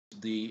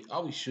today I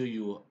will show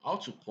you how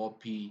to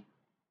copy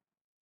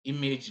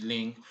image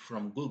link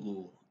from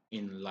Google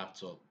in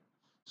laptop.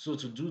 So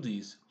to do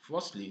this,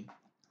 firstly,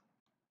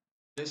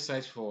 let's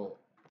search for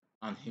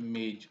an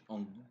image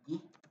on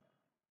Google.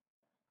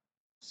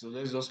 So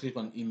let's just click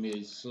on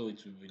image so it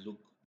will look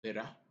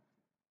better.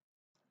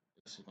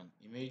 Let's click on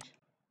image.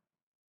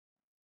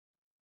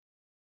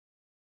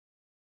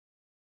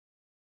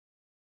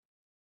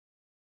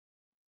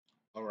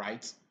 All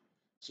right.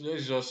 So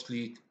let's just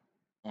click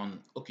on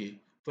okay.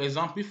 For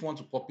example, if you want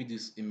to copy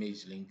this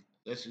image link,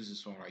 let's use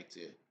this one right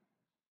here.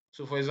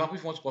 So for example,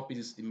 if you want to copy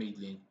this image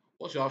link,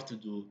 what you have to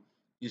do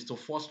is to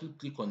firstly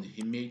click on the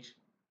image.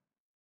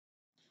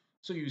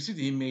 So you see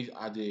the image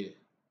at the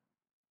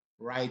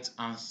right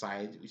hand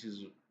side, which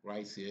is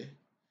right here.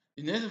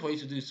 The next thing for you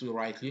to do is to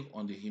right click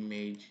on the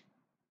image.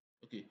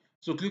 Okay,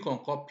 so click on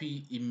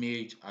copy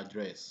image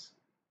address.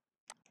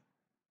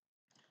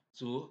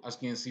 So as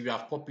you can see, we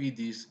have copied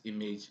this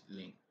image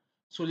link.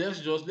 So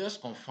let's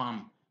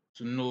confirm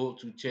to know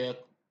to check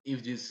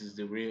if this is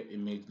the real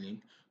image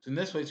link. So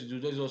next way to do,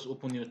 let's just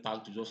open your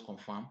tag to just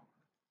confirm.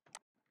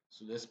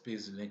 So let's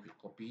paste the link we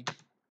copied,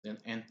 then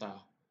enter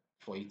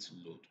for it to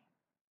load.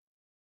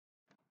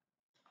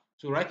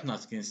 So right now,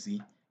 as you can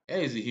see, here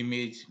is the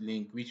image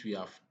link which we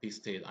have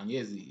pasted, and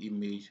here's the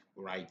image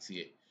right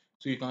here.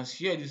 So you can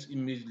share this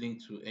image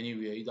link to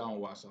anywhere, either on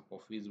WhatsApp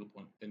or Facebook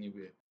or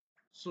anywhere.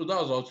 So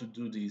that was how to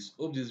do this.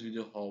 Hope this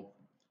video helped.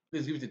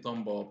 Please give it a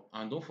thumb up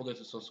and don't forget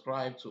to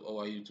subscribe to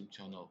our YouTube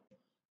channel.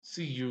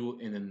 See you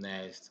in the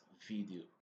next video.